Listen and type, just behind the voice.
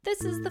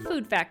This is the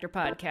Food Factor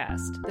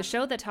Podcast, the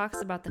show that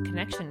talks about the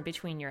connection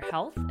between your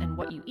health and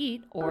what you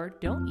eat or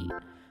don't eat.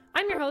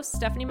 I'm your host,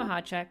 Stephanie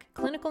Mahacek,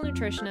 clinical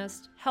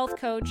nutritionist, health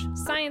coach,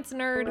 science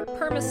nerd,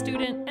 perma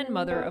student, and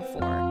mother of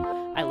 4.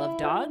 I love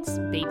dogs,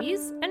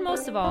 babies, and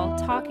most of all,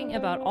 talking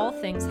about all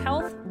things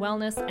health,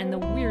 wellness, and the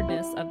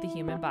weirdness of the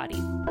human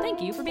body. Thank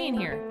you for being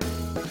here.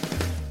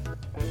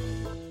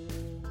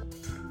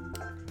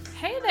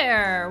 Hey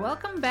there!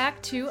 Welcome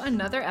back to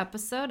another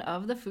episode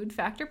of the Food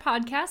Factor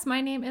Podcast. My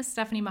name is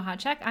Stephanie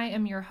Mahacek. I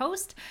am your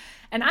host,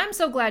 and I'm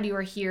so glad you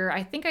are here.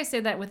 I think I say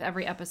that with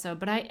every episode,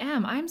 but I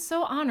am. I'm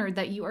so honored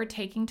that you are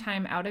taking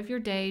time out of your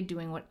day,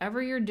 doing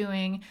whatever you're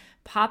doing,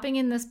 popping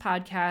in this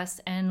podcast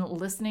and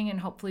listening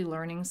and hopefully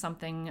learning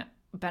something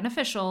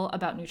beneficial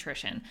about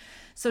nutrition.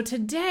 So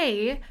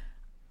today,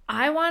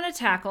 I want to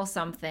tackle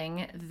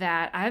something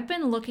that I've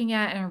been looking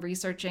at and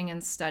researching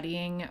and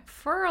studying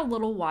for a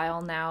little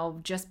while now,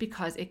 just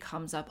because it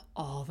comes up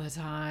all the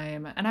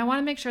time. And I want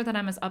to make sure that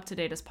I'm as up to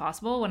date as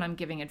possible when I'm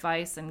giving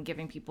advice and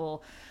giving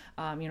people,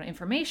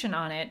 information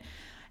on it.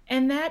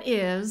 And that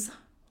is,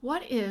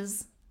 what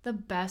is the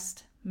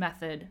best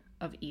method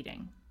of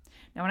eating?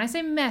 Now, when I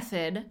say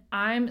method,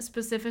 I'm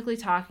specifically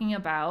talking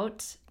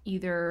about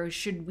either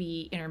should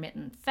we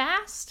intermittent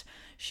fast?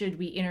 Should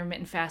we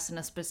intermittent fast in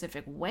a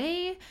specific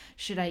way?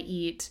 Should I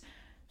eat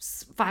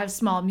 5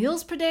 small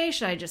meals per day?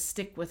 Should I just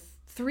stick with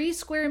 3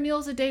 square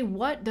meals a day?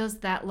 What does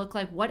that look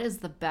like? What is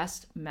the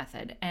best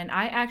method? And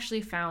I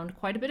actually found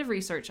quite a bit of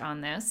research on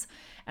this,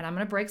 and I'm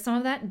going to break some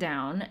of that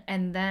down,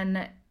 and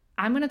then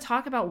I'm going to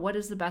talk about what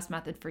is the best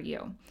method for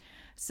you.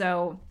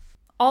 So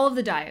all of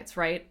the diets,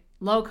 right?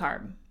 Low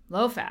carb,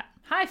 low fat,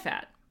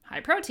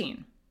 high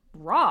protein,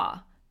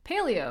 raw,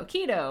 paleo,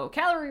 keto,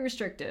 calorie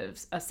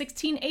restrictives, a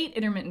 16-8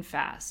 intermittent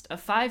fast, a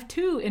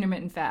 5-2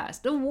 intermittent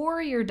fast, a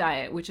warrior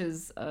diet, which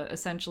is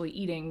essentially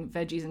eating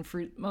veggies and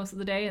fruit most of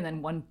the day and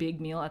then one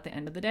big meal at the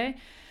end of the day,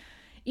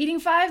 eating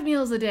 5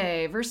 meals a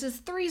day versus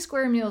 3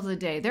 square meals a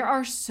day. There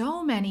are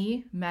so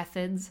many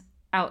methods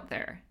out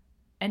there,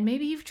 and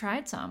maybe you've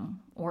tried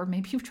some, or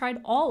maybe you've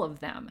tried all of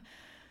them.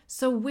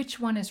 So which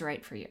one is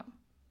right for you?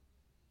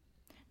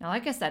 Now,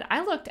 like I said,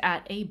 I looked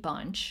at a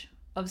bunch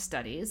of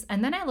studies,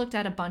 and then I looked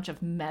at a bunch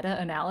of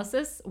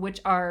meta-analysis, which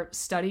are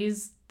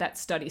studies that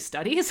study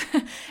studies,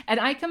 and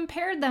I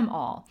compared them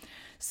all.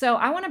 So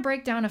I want to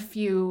break down a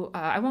few.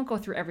 I won't go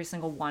through every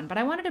single one, but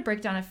I wanted to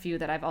break down a few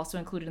that I've also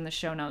included in the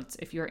show notes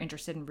if you're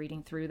interested in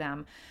reading through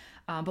them.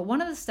 But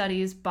one of the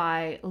studies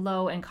by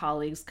Lowe and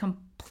colleagues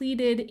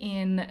completed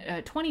in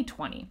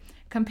 2020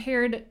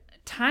 compared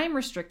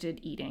time-restricted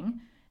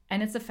eating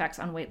and its effects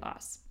on weight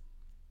loss.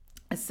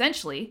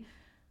 Essentially,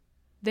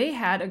 they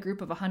had a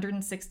group of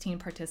 116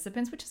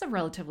 participants, which is a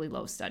relatively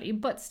low study,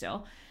 but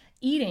still,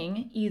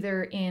 eating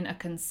either in a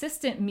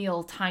consistent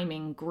meal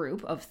timing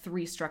group of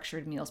 3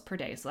 structured meals per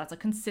day. So that's a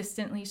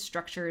consistently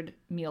structured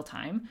meal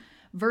time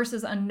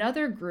versus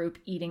another group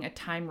eating a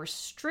time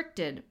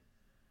restricted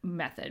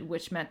method,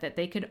 which meant that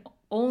they could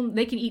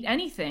eat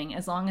anything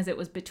as long as it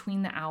was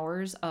between the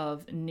hours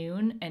of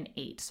noon and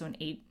 8. So an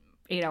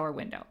 8-hour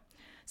window.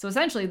 So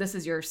essentially this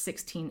is your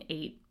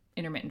 16-8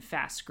 intermittent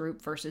fast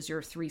group versus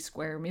your 3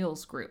 square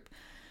meals group.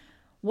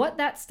 What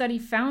that study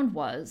found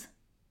was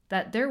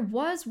that there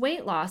was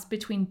weight loss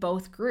between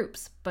both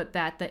groups, but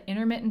that the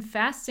intermittent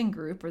fasting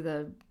group, or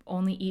the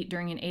only eat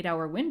during an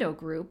 8-hour window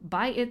group,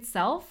 by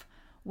itself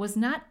was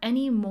not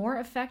any more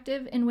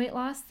effective in weight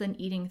loss than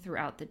eating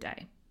throughout the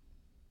day.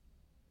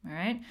 All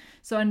right.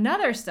 So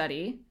another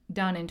study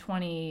done in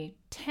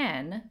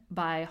 2010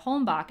 by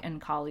Holmbach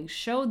and colleagues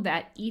showed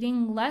that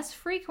eating less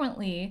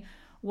frequently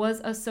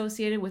was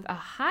associated with a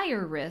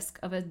higher risk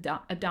of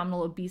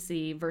abdominal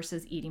obesity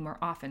versus eating more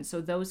often. So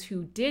those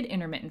who did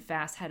intermittent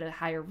fast had a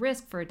higher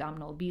risk for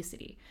abdominal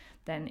obesity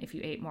than if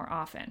you ate more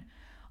often.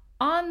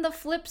 On the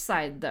flip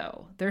side,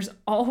 though, there's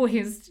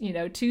always,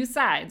 2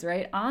 sides,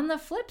 right? On the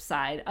flip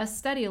side, a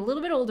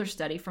little bit older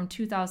study from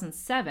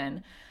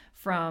 2007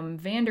 from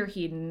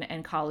Vanderheiden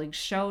and colleagues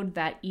showed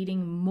that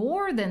eating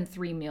more than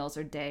 3 meals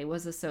a day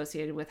was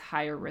associated with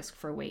higher risk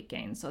for weight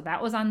gain. So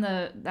that was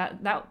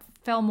that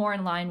fell more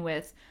in line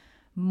with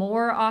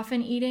more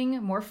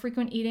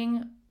frequent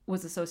eating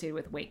was associated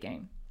with weight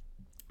gain.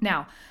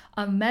 Now,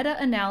 a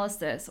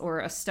meta-analysis, or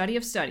a study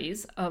of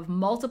studies of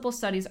multiple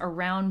studies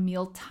around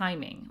meal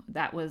timing,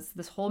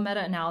 this whole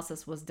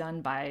meta-analysis was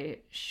done by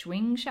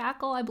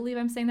Schwingshackle, I believe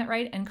I'm saying that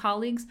right, and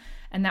colleagues,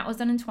 and that was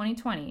done in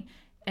 2020.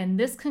 And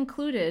this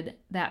concluded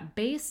that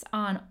based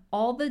on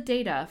all the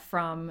data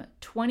from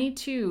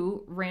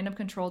 22 random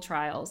control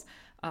trials,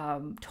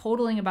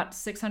 totaling about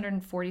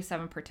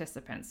 647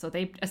 participants. So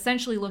they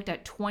essentially looked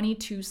at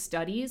 22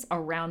 studies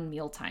around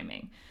meal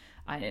timing.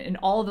 And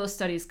all of those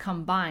studies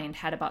combined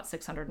had about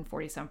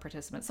 647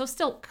 participants. So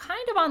still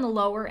kind of on the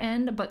lower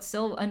end, but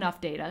still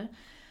enough data.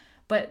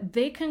 But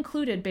they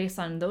concluded, based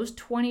on those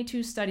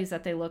 22 studies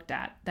that they looked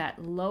at,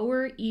 that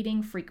lower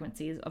eating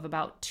frequencies of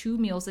about 2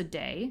 meals a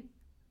day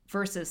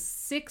versus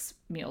 6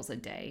 meals a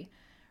day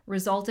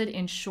resulted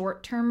in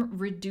short-term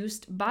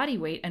reduced body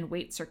weight and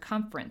waist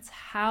circumference.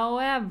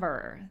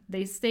 However,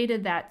 they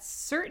stated that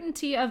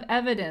certainty of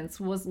evidence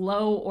was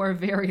low or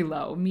very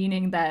low,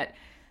 meaning that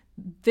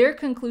their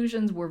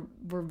conclusions were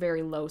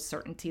very low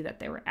certainty that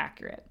they were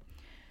accurate.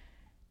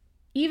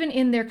 Even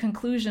in their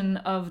conclusion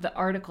of the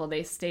article,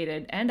 they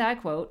stated, and I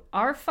quote,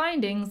 "Our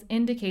findings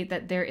indicate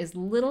that there is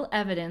little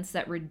evidence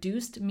that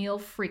reduced meal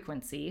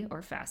frequency,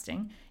 or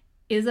fasting,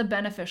 is a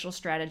beneficial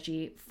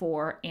strategy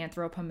for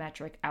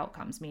anthropometric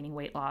outcomes," meaning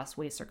weight loss,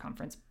 waist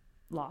circumference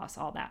loss,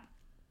 all that.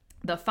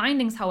 The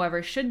findings,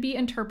 however, should be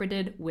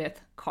interpreted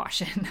with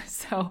caution.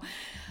 So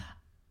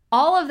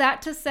all of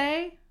that to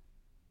say,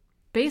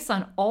 based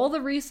on all the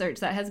research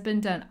that has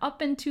been done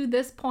up into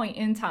this point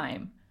in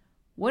time,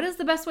 what is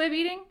the best way of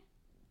eating?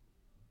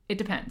 It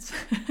depends.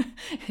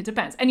 It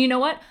depends. And you know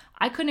what?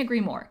 I couldn't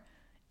agree more.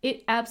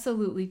 It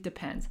absolutely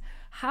depends.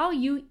 How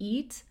you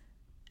eat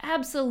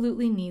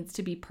absolutely needs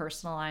to be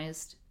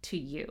personalized to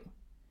you.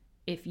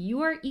 If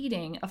you are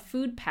eating a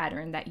food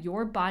pattern that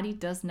your body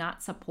does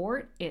not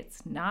support,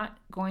 it's not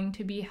going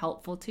to be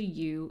helpful to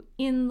you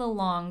in the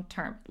long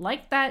term.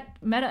 Like that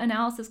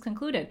meta-analysis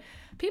concluded,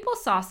 people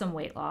saw some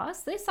weight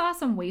loss, they saw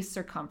some waist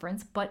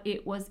circumference, but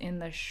it was in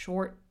the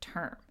short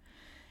term.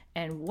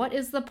 And what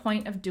is the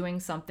point of doing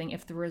something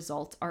if the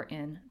results are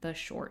in the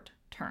short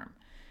term?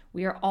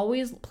 We are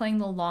always playing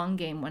the long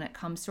game when it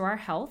comes to our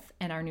health,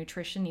 and our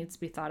nutrition needs to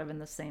be thought of in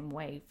the same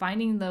way.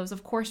 Finding those,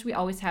 of course, we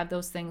always have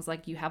those things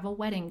like you have a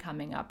wedding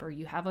coming up, or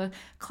you have a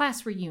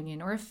class reunion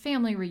or a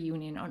family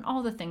reunion, and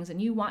all the things,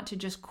 and you want to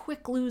just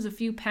quick lose a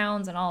few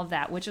pounds and all of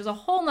that, which is a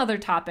whole nother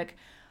topic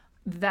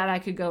that I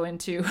could go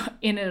into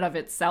in and of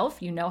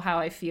itself. You know how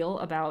I feel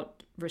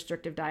about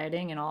restrictive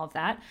dieting and all of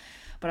that,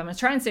 but I'm going to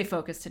try and stay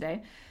focused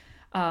today.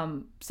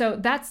 So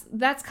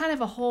that's kind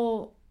of a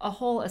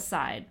whole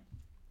aside.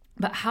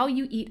 But how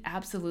you eat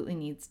absolutely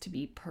needs to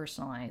be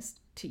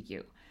personalized to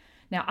you.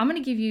 Now, I'm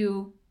going to give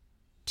you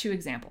 2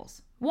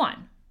 examples.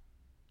 One,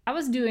 I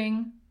was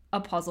doing a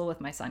puzzle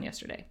with my son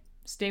yesterday.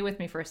 Stay with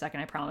me for a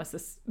second. I promise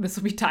this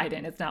will be tied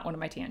in. It's not one of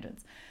my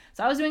tangents.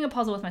 So I was doing a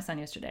puzzle with my son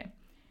yesterday.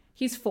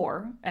 He's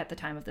 4 at the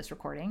time of this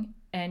recording,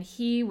 and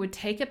he would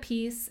take a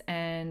piece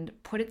and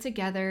put it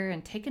together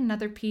and take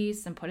another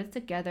piece and put it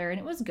together, and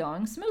it was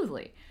going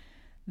smoothly.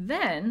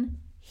 Then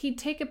he'd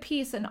take a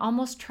piece and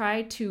almost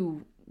try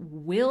to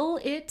will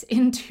it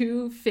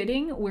into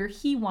fitting where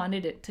he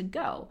wanted it to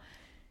go,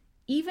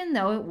 even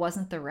though it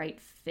wasn't the right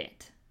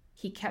fit.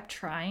 He kept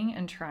trying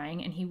and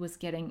trying, and he was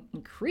getting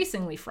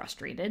increasingly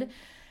frustrated.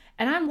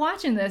 And I'm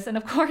watching this, and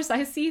of course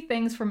I see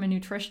things from a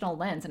nutritional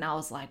lens, and I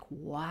was like,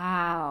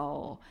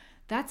 wow,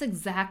 that's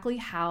exactly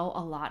how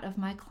a lot of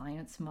my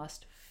clients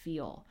must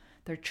feel.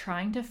 They're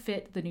trying to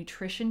fit the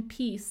nutrition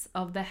piece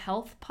of the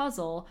health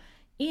puzzle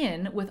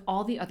in with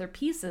all the other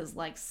pieces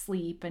like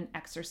sleep and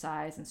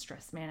exercise and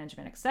stress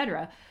management,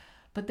 etc.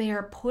 But they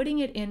are putting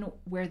it in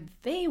where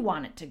they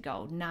want it to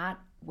go, not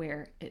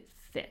where it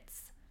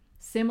fits.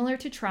 Similar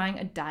to trying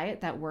a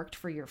diet that worked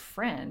for your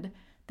friend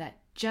that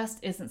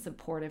just isn't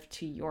supportive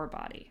to your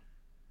body.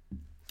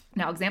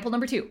 Now, example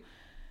number 2,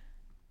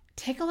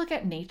 take a look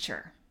at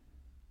nature.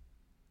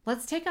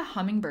 Let's take a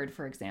hummingbird,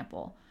 for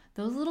example.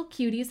 Those little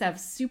cuties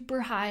have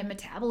super high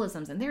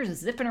metabolisms, and they're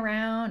just zipping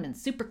around and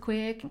super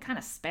quick and kind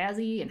of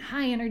spazzy and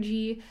high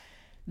energy.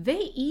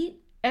 They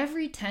eat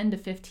every 10 to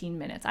 15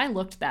 minutes. I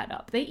looked that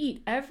up. They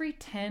eat every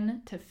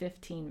 10 to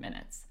 15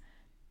 minutes.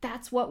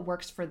 That's what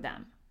works for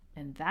them,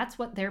 and that's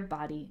what their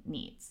body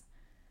needs.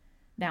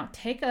 Now,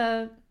 take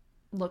a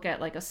look at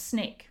like a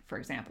snake, for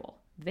example.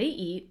 They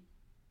eat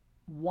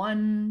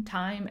 1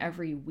 time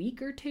every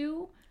week or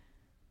 2.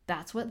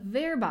 That's what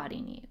their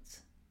body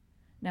needs.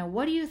 Now,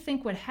 what do you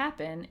think would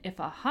happen if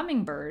a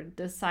hummingbird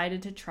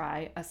decided to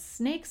try a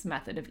snake's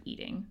method of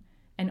eating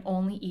and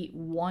only eat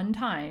 1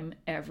 time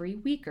every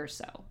week or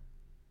so?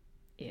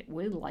 It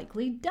would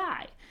likely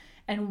die.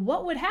 And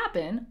what would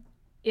happen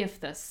if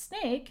the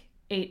snake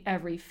ate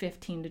every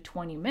 15 to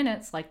 20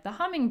 minutes like the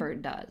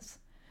hummingbird does?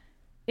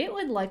 It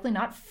would likely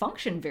not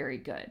function very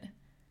good.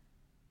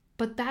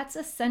 But that's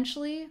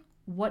essentially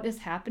what is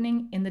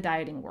happening in the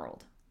dieting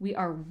world. We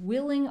are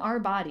willing our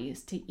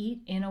bodies to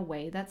eat in a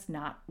way that's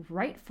not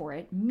right for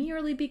it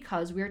merely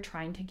because we are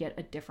trying to get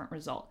a different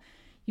result.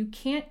 You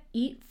can't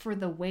eat for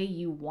the way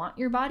you want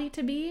your body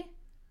to be.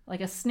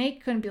 Like a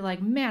snake couldn't be like,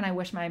 man, I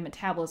wish my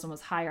metabolism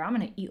was higher. I'm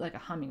going to eat like a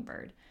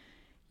hummingbird.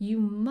 You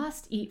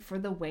must eat for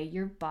the way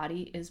your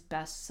body is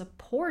best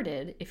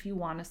supported if you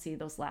want to see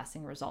those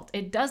lasting results.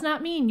 It does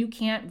not mean you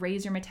can't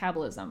raise your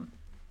metabolism.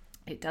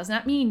 It does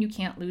not mean you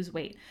can't lose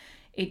weight.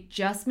 It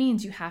just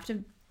means you have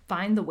to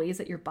find the ways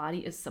that your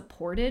body is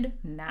supported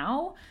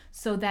now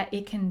so that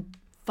it can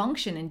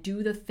function and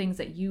do the things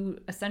that you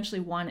essentially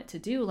want it to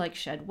do, like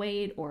shed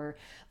weight or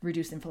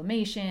reduce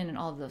inflammation and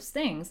all of those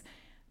things,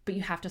 but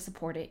you have to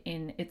support it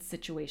in its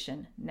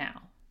situation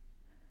now.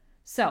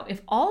 So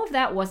if all of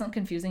that wasn't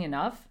confusing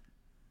enough,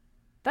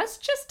 that's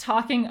just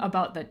talking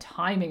about the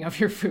timing of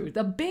your food.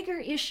 The bigger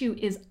issue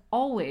is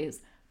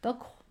always the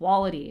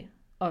quality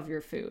of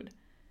your food.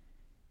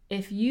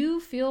 If you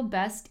feel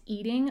best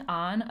eating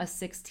on a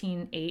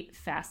 16-8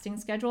 fasting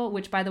schedule,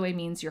 which by the way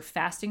means you're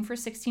fasting for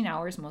 16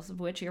 hours, most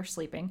of which you're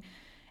sleeping,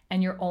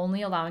 and you're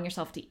only allowing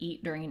yourself to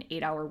eat during an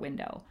 8-hour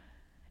window.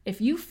 If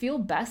you feel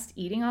best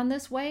eating on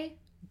this way,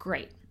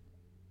 great.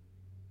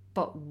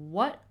 But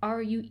what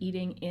are you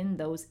eating in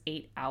those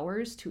 8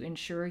 hours to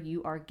ensure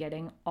you are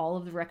getting all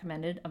of the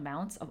recommended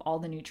amounts of all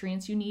the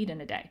nutrients you need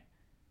in a day?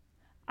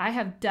 I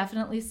have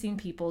definitely seen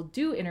people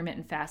do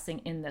intermittent fasting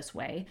in this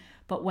way,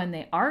 but when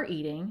they are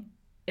eating,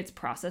 it's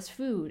processed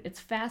food,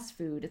 it's fast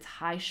food, it's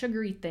high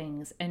sugary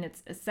things, and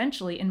it's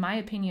essentially, in my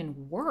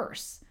opinion,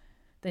 worse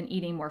than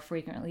eating more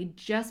frequently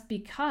just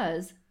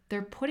because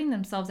they're putting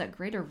themselves at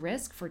greater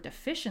risk for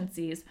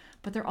deficiencies,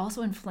 but they're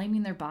also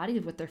inflaming their body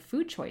with their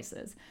food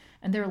choices,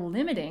 and they're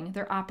limiting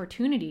their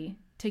opportunity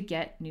to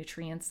get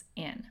nutrients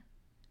in.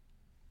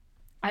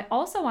 I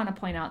also want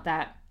to point out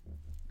that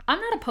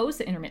I'm not opposed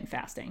to intermittent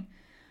fasting.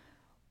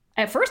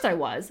 At first I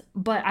was,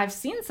 but I've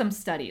seen some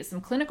studies, some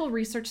clinical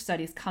research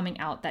studies coming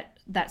out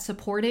that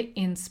support it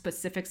in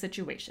specific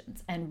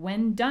situations. And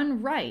when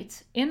done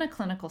right in a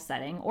clinical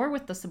setting or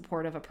with the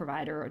support of a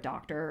provider or a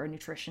doctor or a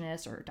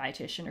nutritionist or a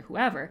dietitian or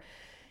whoever,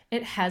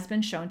 it has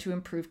been shown to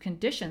improve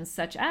conditions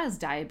such as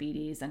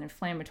diabetes and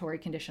inflammatory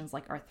conditions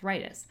like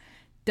arthritis.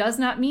 Does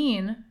not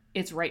mean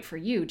it's right for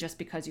you just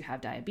because you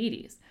have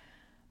diabetes.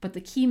 But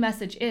the key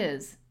message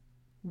is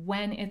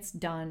when it's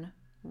done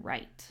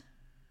right.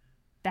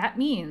 That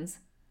means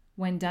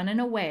when done in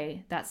a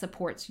way that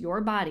supports your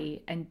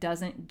body and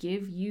doesn't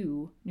give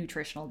you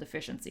nutritional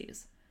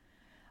deficiencies.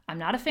 I'm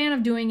not a fan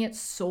of doing it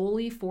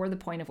solely for the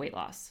point of weight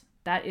loss.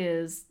 That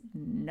is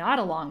not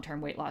a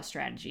long-term weight loss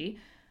strategy.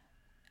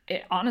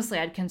 Honestly,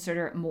 I'd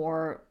consider it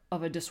more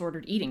of a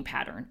disordered eating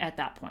pattern at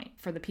that point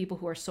for the people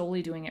who are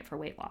solely doing it for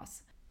weight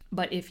loss.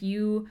 But if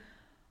you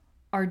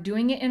are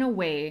doing it in a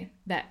way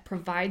that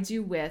provides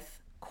you with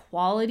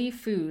quality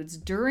foods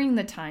during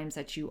the times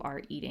that you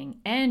are eating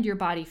and your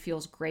body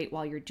feels great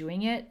while you're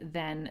doing it,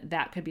 then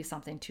that could be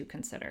something to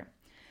consider.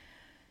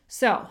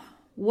 So,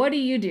 what do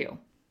you do?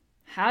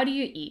 How do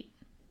you eat?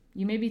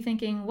 You may be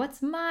thinking,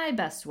 what's my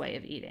best way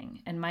of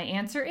eating? And my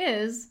answer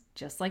is,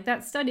 just like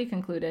that study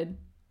concluded,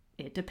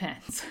 it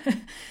depends.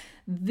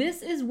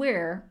 This is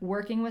where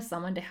working with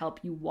someone to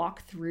help you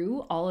walk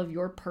through all of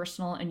your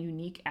personal and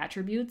unique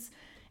attributes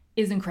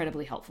is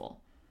incredibly helpful.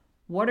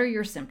 What are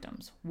your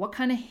symptoms? What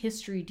kind of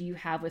history do you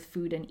have with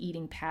food and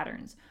eating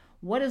patterns?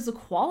 What is the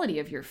quality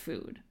of your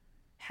food?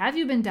 Have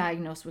you been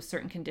diagnosed with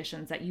certain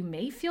conditions that you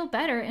may feel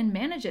better and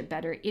manage it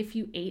better if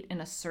you ate in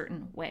a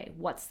certain way?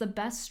 What's the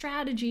best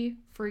strategy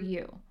for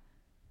you?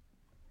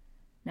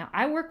 Now,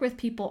 I work with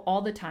people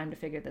all the time to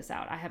figure this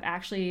out. I have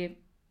actually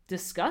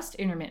discussed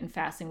intermittent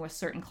fasting with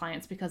certain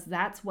clients because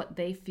that's what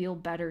they feel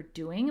better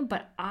doing,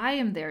 but I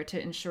am there to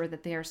ensure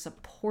that they are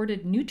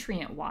supported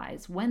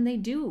nutrient-wise when they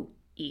do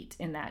eat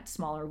in that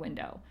smaller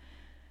window.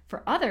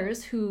 For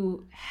others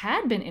who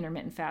had been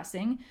intermittent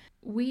fasting,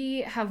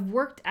 we have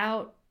worked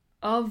out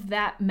of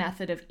that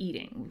method of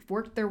eating. We've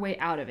worked their way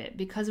out of it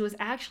because it was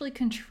actually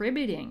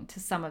contributing to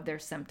some of their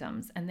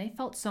symptoms and they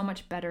felt so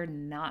much better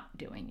not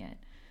doing it.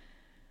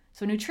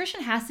 So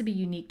nutrition has to be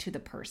unique to the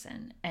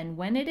person. And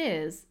when it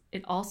is,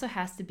 it also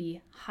has to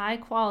be high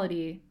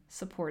quality,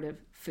 supportive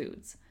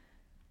foods.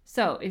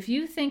 So if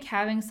you think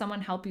having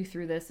someone help you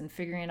through this and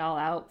figuring it all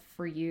out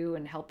for you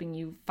and helping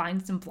you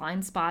find some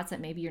blind spots that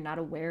maybe you're not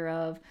aware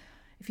of,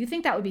 if you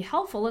think that would be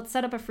helpful, let's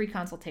set up a free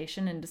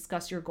consultation and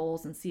discuss your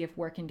goals and see if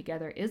working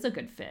together is a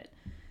good fit.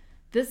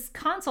 This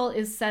consult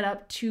is set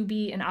up to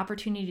be an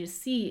opportunity to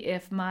see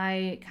if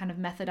my kind of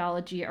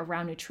methodology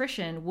around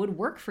nutrition would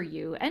work for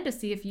you and to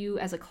see if you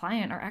as a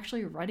client are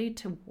actually ready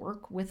to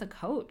work with a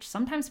coach.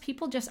 Sometimes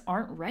people just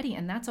aren't ready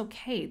and that's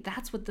okay.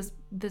 That's what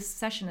this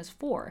session is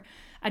for.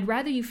 I'd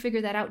rather you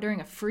figure that out during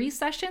a free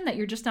session that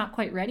you're just not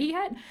quite ready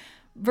yet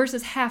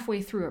versus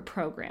halfway through a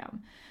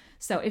program.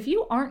 So if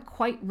you aren't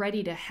quite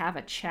ready to have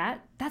a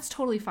chat, that's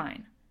totally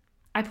fine.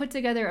 I put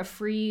together a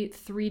free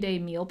 3-day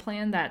meal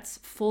plan that's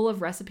full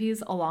of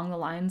recipes along the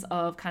lines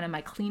of kind of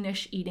my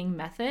cleanish eating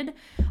method.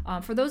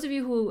 For those of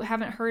you who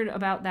haven't heard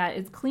about that,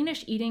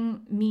 cleanish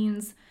eating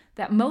means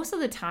that most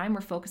of the time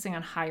we're focusing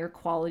on higher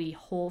quality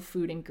whole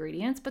food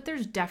ingredients, but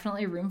there's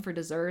definitely room for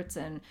desserts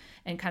and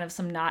kind of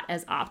some not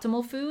as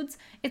optimal foods.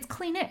 It's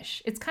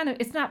cleanish.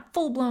 It's not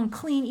full-blown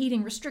clean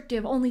eating,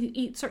 restrictive, only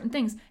eat certain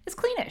things. It's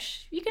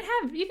cleanish. You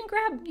can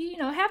grab,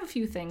 have a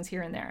few things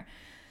here and there.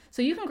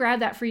 So you can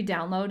grab that free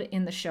download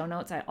in the show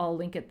notes. I'll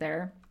link it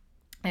there.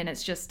 And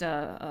it's just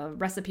a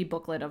recipe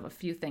booklet of a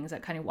few things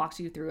that kind of walks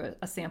you through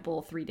a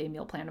sample 3-day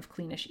meal plan of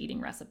cleanish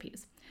eating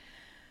recipes.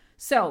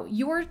 So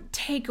your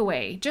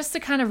takeaway, just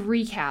to kind of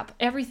recap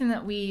everything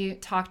that we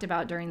talked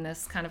about during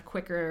this kind of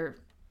quicker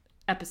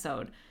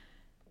episode,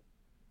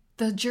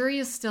 the jury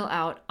is still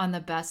out on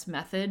the best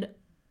method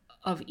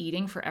of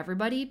eating for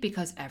everybody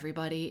because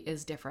everybody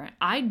is different.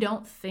 I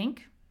don't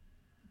think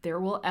there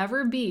will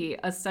ever be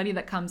a study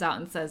that comes out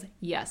and says,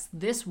 yes,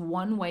 this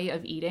one way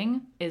of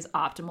eating is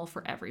optimal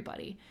for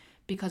everybody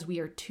because we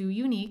are too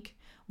unique.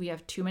 We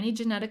have too many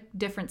genetic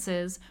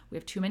differences. We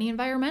have too many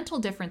environmental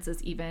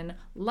differences, even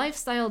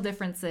lifestyle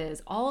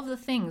differences. All of the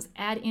things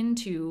add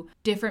into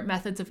different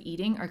methods of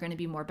eating are going to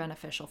be more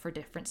beneficial for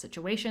different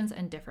situations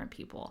and different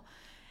people.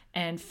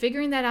 And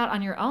figuring that out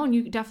on your own,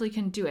 you definitely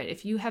can do it.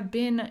 If you have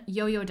been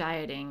yo-yo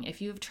dieting,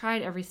 if you've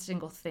tried every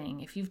single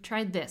thing, if you've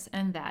tried this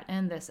and that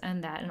and this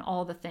and that and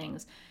all the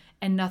things,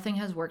 and nothing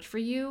has worked for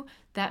you,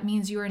 that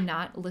means you are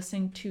not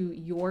listening to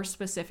your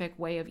specific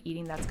way of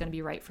eating that's going to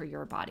be right for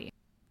your body.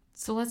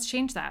 So let's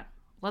change that.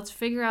 Let's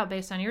figure out,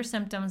 based on your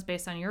symptoms,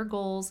 based on your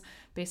goals,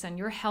 based on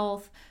your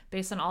health,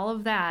 based on all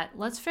of that,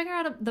 let's figure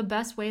out the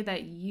best way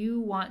that you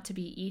want to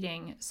be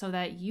eating so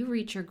that you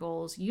reach your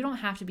goals. You don't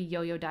have to be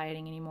yo-yo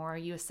dieting anymore.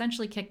 You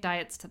essentially kick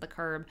diets to the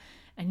curb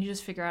and you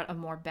just figure out a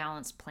more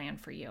balanced plan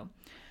for you.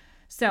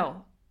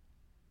 So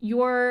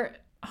your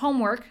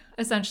homework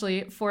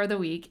essentially for the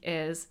week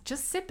is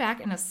just sit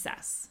back and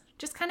assess.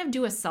 Just kind of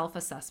do a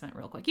self-assessment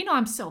real quick. You know,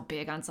 I'm so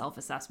big on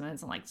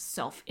self-assessments and like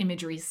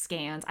self-imagery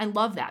scans. I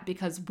love that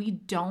because we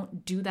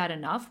don't do that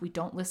enough. We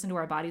don't listen to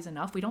our bodies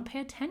enough. We don't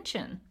pay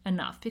attention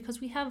enough because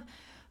we have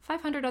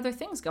 500 other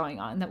things going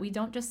on that we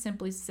don't just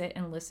simply sit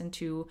and listen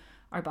to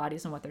our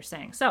bodies and what they're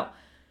saying. So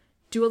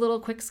do a little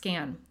quick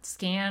scan.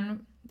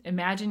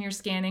 Imagine you're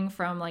scanning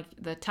from like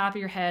the top of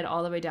your head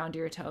all the way down to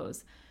your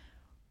toes.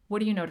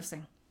 What are you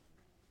noticing?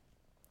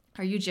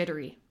 Are you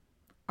jittery?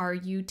 Are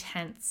you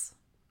tense?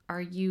 Are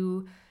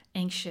you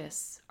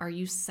anxious? Are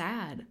you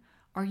sad?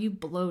 Are you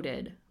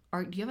bloated?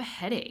 Do you have a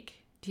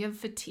headache? Do you have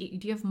fatigue?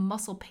 Do you have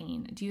muscle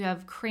pain? Do you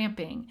have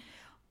cramping?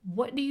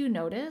 What do you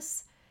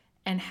notice?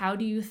 And how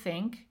do you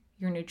think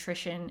your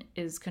nutrition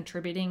is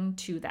contributing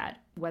to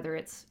that? Whether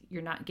it's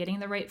you're not getting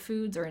the right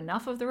foods or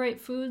enough of the right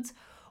foods,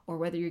 or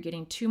whether you're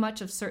getting too much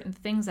of certain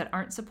things that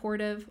aren't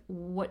supportive,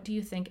 what do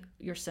you think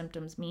your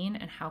symptoms mean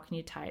and how can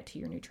you tie it to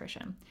your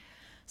nutrition?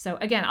 So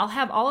again, I'll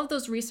have all of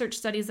those research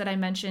studies that I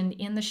mentioned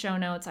in the show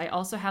notes. I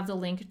also have the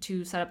link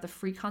to set up the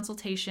free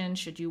consultation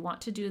should you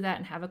want to do that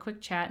and have a quick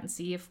chat and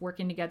see if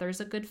working together is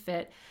a good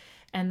fit.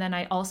 And then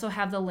I also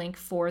have the link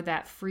for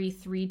that free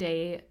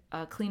 3-day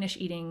cleanish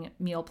eating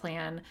meal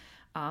plan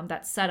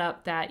that's set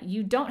up that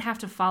you don't have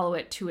to follow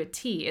it to a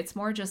T. It's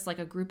more just like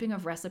a grouping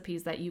of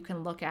recipes that you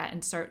can look at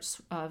and start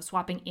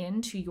swapping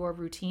into your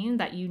routine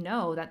that you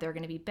know that they're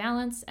going to be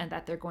balanced and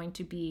that they're going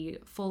to be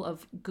full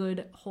of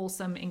good,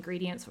 wholesome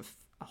ingredients,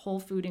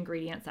 whole food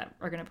ingredients that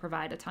are going to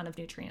provide a ton of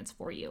nutrients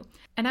for you.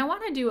 And I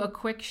want to do a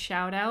quick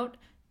shout out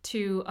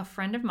to a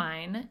friend of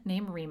mine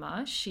named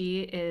Rima.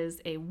 She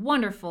is a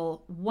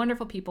wonderful,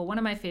 wonderful people, one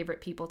of my favorite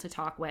people to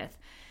talk with.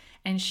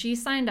 And she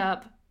signed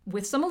up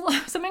with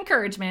some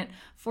encouragement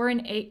for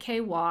an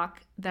 8K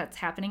walk that's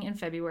happening in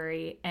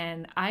February.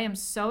 And I am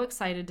so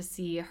excited to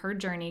see her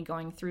journey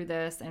going through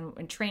this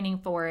and training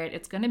for it.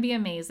 It's going to be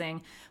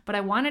amazing. But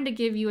I wanted to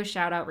give you a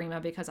shout out,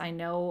 Rima, because I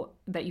know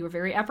that you were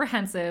very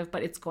apprehensive,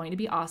 but it's going to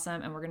be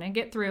awesome. And we're going to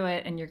get through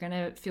it and you're going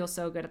to feel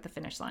so good at the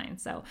finish line.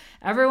 So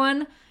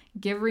everyone,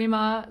 give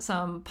Rima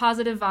some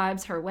positive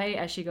vibes her way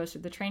as she goes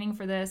through the training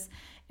for this.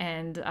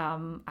 And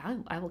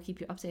I will keep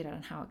you updated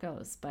on how it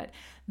goes. But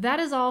that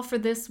is all for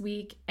this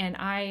week. And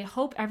I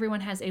hope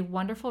everyone has a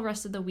wonderful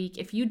rest of the week.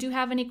 If you do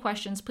have any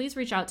questions, please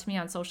reach out to me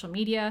on social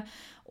media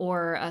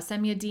or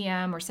send me a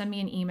DM or send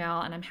me an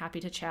email. And I'm happy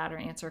to chat or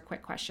answer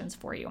quick questions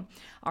for you.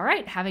 All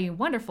right. Have a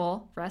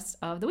wonderful rest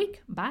of the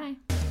week. Bye.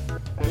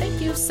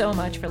 Thank you so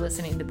much for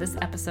listening to this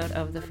episode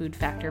of the Food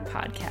Factor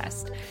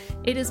podcast.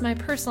 It is my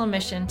personal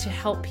mission to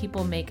help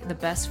people make the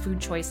best food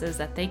choices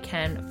that they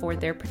can for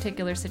their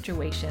particular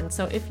situation.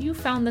 So if you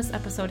found this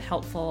episode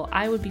helpful,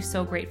 I would be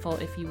so grateful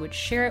if you would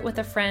share it with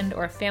a friend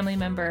or a family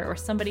member or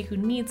somebody who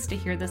needs to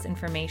hear this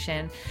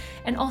information.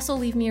 And also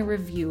leave me a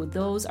review.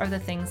 Those are the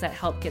things that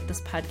help get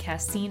this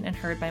podcast seen and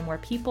heard by more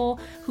people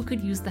who could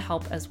use the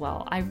help as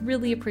well. I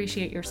really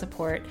appreciate your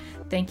support.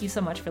 Thank you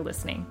so much for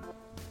listening.